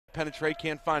Penetrate,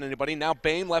 can't find anybody. Now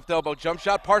Bain, left elbow jump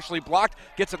shot, partially blocked.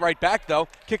 Gets it right back though.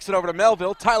 Kicks it over to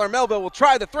Melville. Tyler Melville will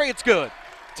try the three. It's good.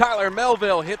 Tyler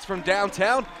Melville hits from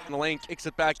downtown. In the lane, kicks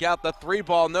it back out. The three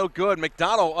ball, no good.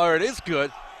 McDonald, or it is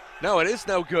good. No, it is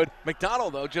no good.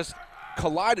 McDonald, though, just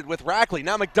collided with Rackley.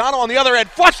 Now McDonald on the other end,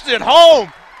 flushed it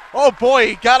home. Oh boy,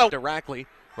 he got it to Rackley.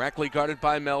 Rackley guarded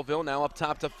by Melville. Now up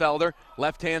top to Felder.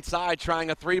 Left-hand side, trying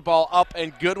a three ball up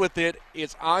and good with it.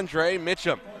 It's Andre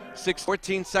Mitchum.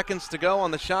 14 seconds to go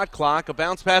on the shot clock. A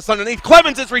bounce pass underneath.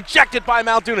 Clemens is rejected by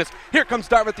Maldunas. Here comes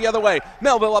Dartmouth the other way.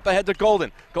 Melville up ahead to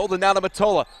Golden. Golden now to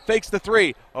Matola. Fakes the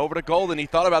three. Over to Golden. He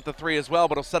thought about the three as well,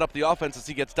 but he'll set up the offense as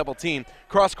he gets double teamed.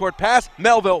 Cross-court pass.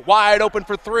 Melville wide open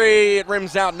for three. It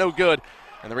rims out. No good.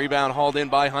 And the rebound hauled in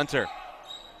by Hunter.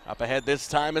 Up ahead this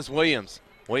time is Williams.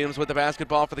 Williams with the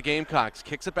basketball for the Gamecocks.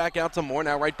 Kicks it back out to Moore.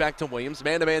 Now right back to Williams.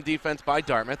 Man-to-man defense by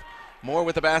Dartmouth. Moore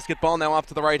with the basketball now off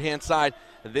to the right-hand side.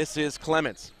 This is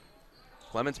Clemens.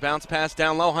 Clemens bounce pass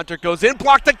down low. Hunter goes in.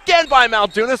 Blocked again by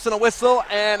Maldunas, and a whistle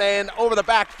and an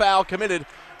over-the-back foul committed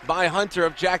by Hunter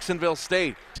of Jacksonville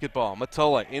State. Basketball.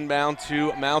 Matola inbound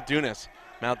to Maldunas.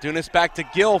 Maldunas back to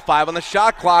Gill. 5 on the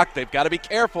shot clock. They've got to be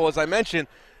careful, as I mentioned.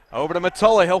 Over to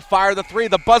Matola. He'll fire the three.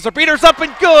 The buzzer beater's up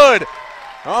and good.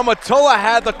 Oh, Matola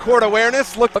had the court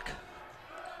awareness. Look.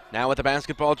 Now with the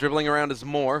basketball dribbling around is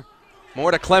Moore.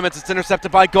 Moore to Clemens. It's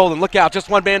intercepted by Golden. Look out. Just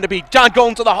one man to beat. John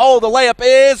Golden to the hole. The layup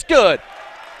is good.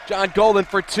 John Golden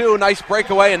for two. Nice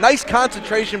breakaway. A nice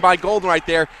concentration by Golden right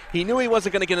there. He knew he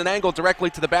wasn't going to get an angle directly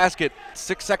to the basket.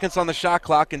 6 seconds on the shot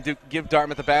clock and give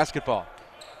Dartmouth the basketball.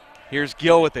 Here's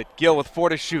Gill with it. Gill with 4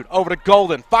 to shoot. Over to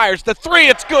Golden. Fires the three.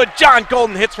 It's good. John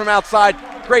Golden hits from outside.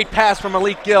 Great pass from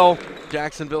Malik Gill.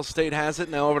 Jacksonville State has it.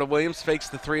 Now over to Williams. Fakes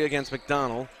the three against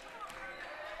McDonald.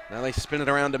 Now they spin it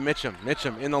around to Mitchum.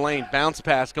 Mitchum in the lane. Bounce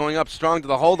pass going up strong to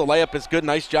the hole. The layup is good.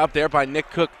 Nice job there by Nick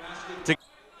Cook. To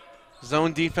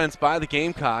zone defense by the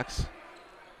Gamecocks.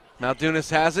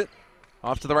 Maldunas has it.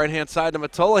 Off to the right-hand side to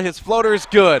Matola. His floater is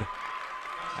good.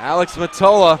 Alex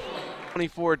Matola.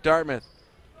 24 Dartmouth.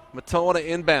 Matola to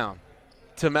inbound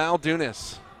to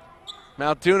Maldunas.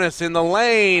 Maldunas in the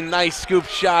lane. Nice scoop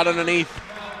shot underneath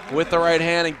with the right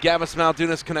hand, and Gavis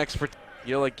Maldunas connects for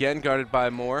Gill again, guarded by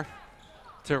Moore.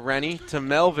 To Rennie, to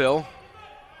Melville.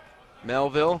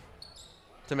 Melville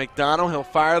to McDonald. He'll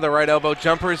fire. The right elbow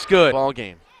jumper is good. Ball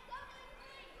game.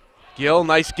 Gill,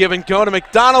 nice give and go to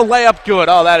McDonald. Layup good.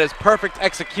 Oh, that is perfect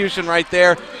execution right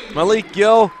there. Malik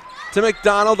Gill to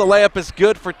McDonald. The layup is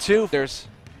good for two.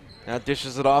 Now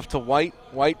dishes it off to White.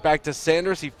 White back to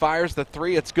Sanders. He fires the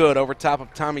three. It's good over top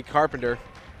of Tommy Carpenter.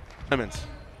 Clemens.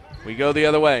 We go the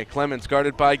other way. Clemens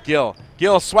guarded by Gill.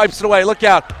 Gill swipes it away. Look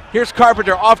out. Here's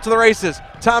Carpenter off to the races.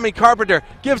 Tommy Carpenter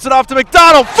gives it off to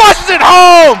McDonald. Flushes it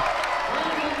home!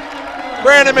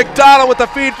 Brandon McDonald with the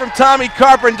feed from Tommy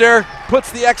Carpenter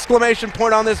puts the exclamation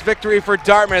point on this victory for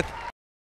Dartmouth.